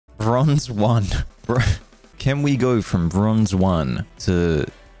Bronze 1. Can we go from Bronze 1 to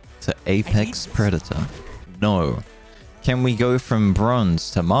Apex Predator? No. Can we go from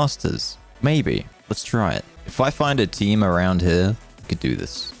Bronze to Masters? Maybe. Let's try it. If I find a team around here, I could do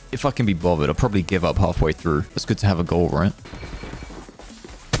this. If I can be bothered, I'll probably give up halfway through. It's good to have a goal, right?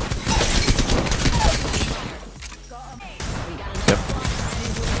 Yep.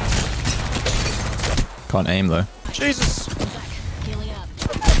 Can't aim though. Jesus!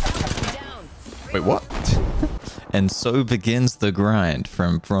 Wait, what? And so begins the grind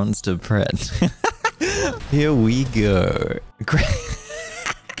from Bronze to PRED. Here we go.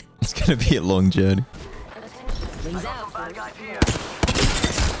 It's gonna be a long journey.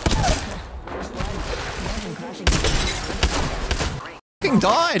 Fucking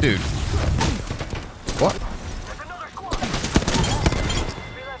die, dude. What?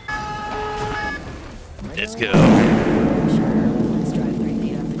 Let's go.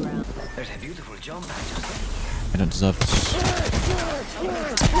 There's a beautiful jump. I don't deserve this.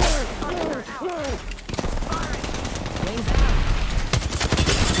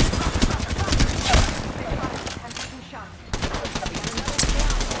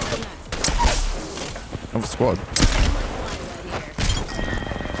 Another squad.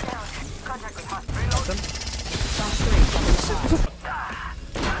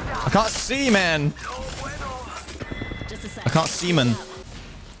 I can't see, man. I can't see, man.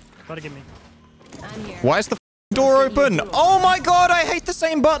 Gotta get me. Why is the door open? Oh my god, I hate the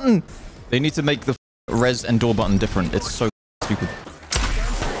same button. They need to make the res and door button different. It's so stupid.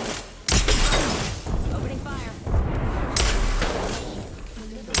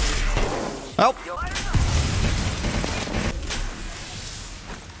 Help!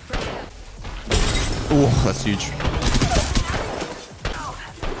 Oh, that's huge.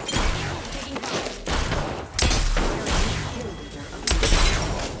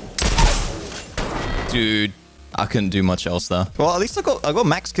 Dude, I couldn't do much else there. Well, at least I got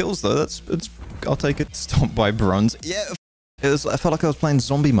max kills though. That's I'll take it. Stomped by Bronze. Yeah, I felt like I was playing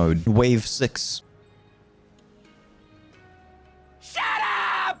zombie mode. Wave 6. Shut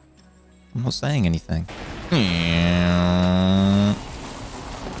up! I'm not saying anything.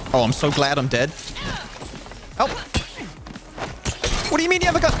 Oh, I'm so glad I'm dead. Help! What do you mean you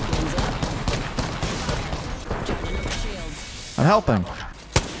have a gun? I'm helping.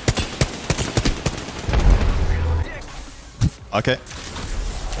 Okay.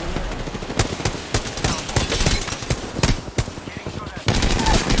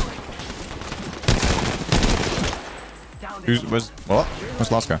 Where's what? Where's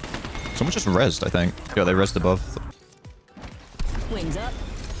the last guy? Someone just rezzed, I think. Yeah, they rezzed above. Wings up.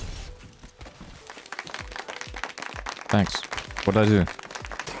 Thanks. What did I do?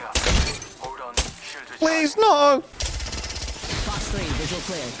 Please, no! Fox 3, visual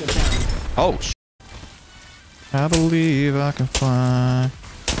clear. Good sound. Oh, sh. I believe I can fly.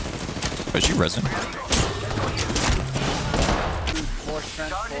 Oh, is she resin?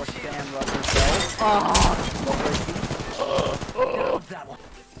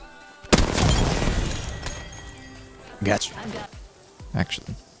 Gotcha.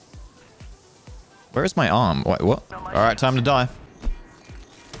 Actually. Where's my arm? Wait, what? Alright, time to die.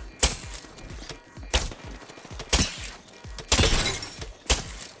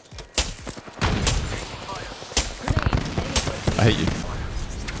 I hate you.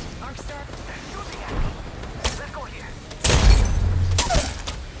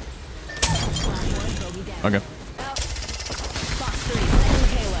 Okay.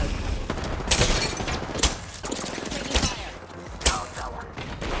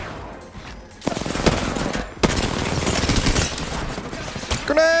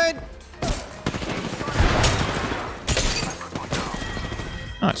 Grenade!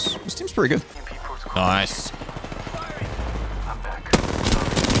 Nice. This team's pretty good. Nice.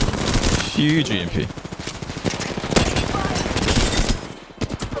 Huge EMP.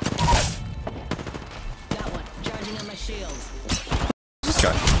 Got one. Charging on my shield. This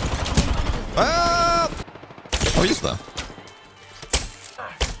guy. Ah! Oh, he's there.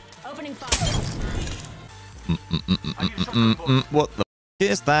 Opening fire. What the f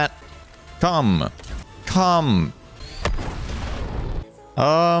is that? Come. Come.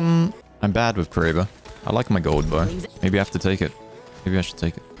 I'm bad with Kraber. I like my gold bow. Maybe I have to take it. Maybe I should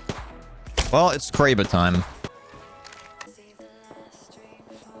take it. Well, it's Kraber time.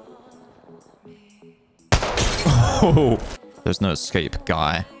 Oh, there's no escape,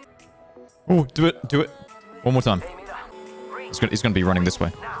 guy. Oh, do it, do it. One more time. He's gonna be running this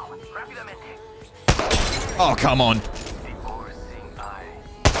way. Oh, come on.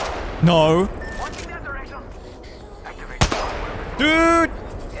 No. Dude.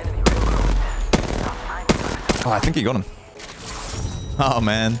 Oh, I think he got him. Oh,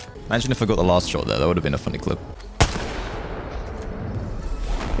 man. Imagine if I got the last shot there. That would have been a funny clip.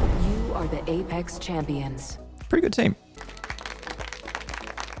 You are the Apex champions. Pretty good team.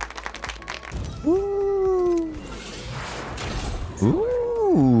 Ooh.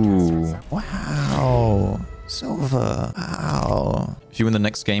 Ooh. Wow. Silver. Wow. If you win the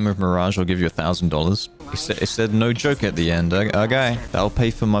next game of Mirage, I'll give you $1,000. It said no joke at the end. Okay. That'll pay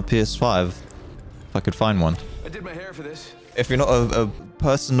for my PS5. If I could find one. I did my hair for this. If you're not a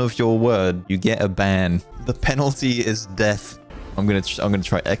person of your word, you get a ban. The penalty is death. I'm gonna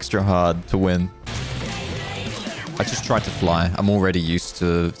try extra hard to win. I just tried to fly. I'm already used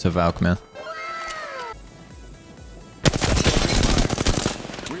to Valk, man.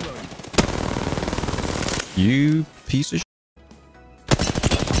 You piece of shit.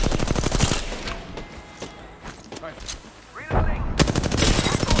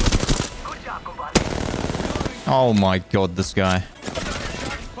 Oh my god, this guy.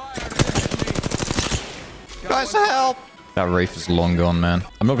 Guys, help! That Wraith is long gone, man.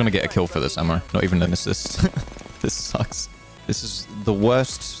 I'm not gonna get a kill for this, am I? Not even an assist. This sucks. This is the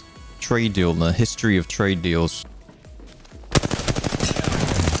worst trade deal in the history of trade deals.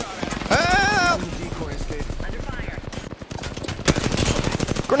 Help!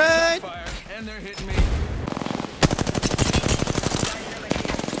 Grenade! And they're hitting me.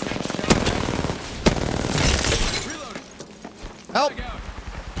 Help!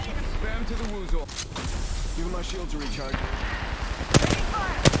 Spam to the woozle. Giving my shield to recharge.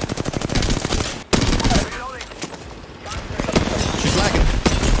 She's lagging.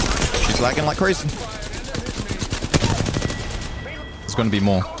 She's lagging like crazy. There's going to be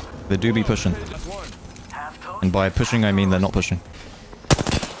more. They do be pushing. And by pushing, I mean they're not pushing.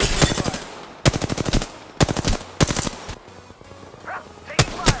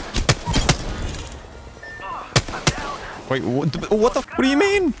 Wait, what do you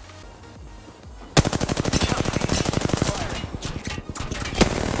mean?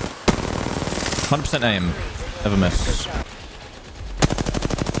 %100% aim. Never miss.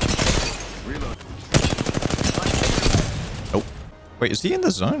 Oh. Wait, is he in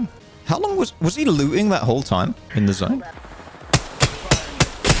the zone? How long was he looting that whole time in the zone?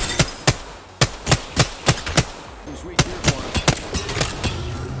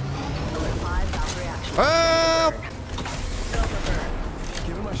 Ah!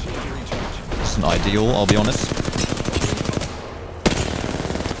 It's an ideal, I'll be honest.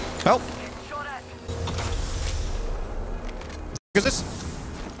 Help! What is this?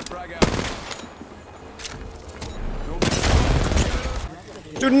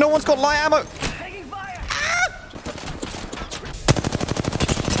 Dude, no one's got light ammo! Ah!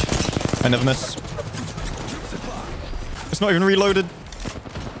 I never miss. It's not even reloaded.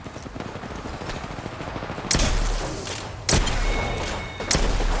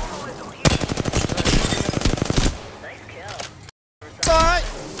 Alright!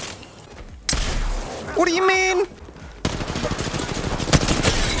 What do you mean?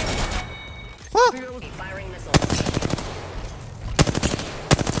 Ah! Firing missile.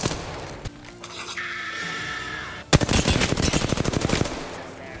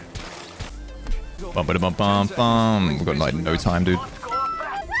 Bum ba bum bum bum. We've got like no time, dude.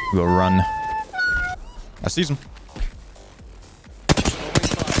 We gotta run. I see him.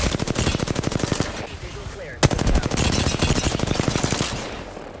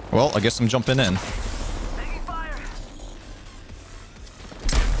 Well, I guess I'm jumping in.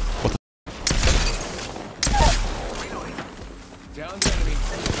 What the?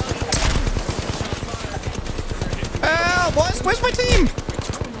 Ah, where's my team?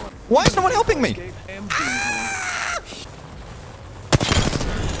 Why is no one helping me?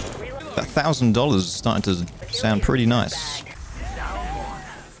 That $1,000 is starting to sound pretty nice.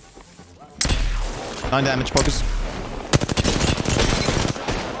 9 damage, focus.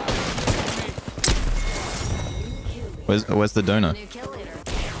 Where's the donut?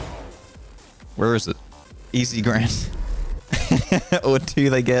 Where is it? Easy grand. Or do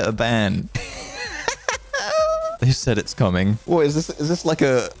they get a ban? They said it's coming. What is this? Is this like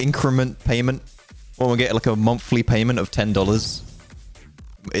a increment payment? Or we'll get like a monthly payment of $10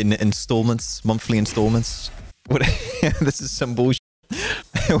 in installments, monthly installments? What? This is some bullshit.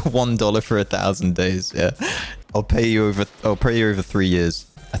 $1 for 1,000 days. Yeah, I'll pay you over 3 years.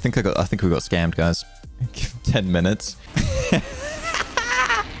 I think we got scammed, guys. Give 10 minutes. If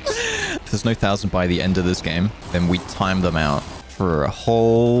there's no 1,000 by the end of this game, then we time them out for a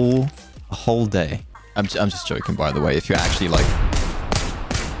whole day. I'm just joking, by the way. If you're actually like,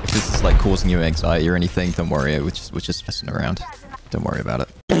 if this is like causing you anxiety or anything, don't worry. We're just messing around. Don't worry about it.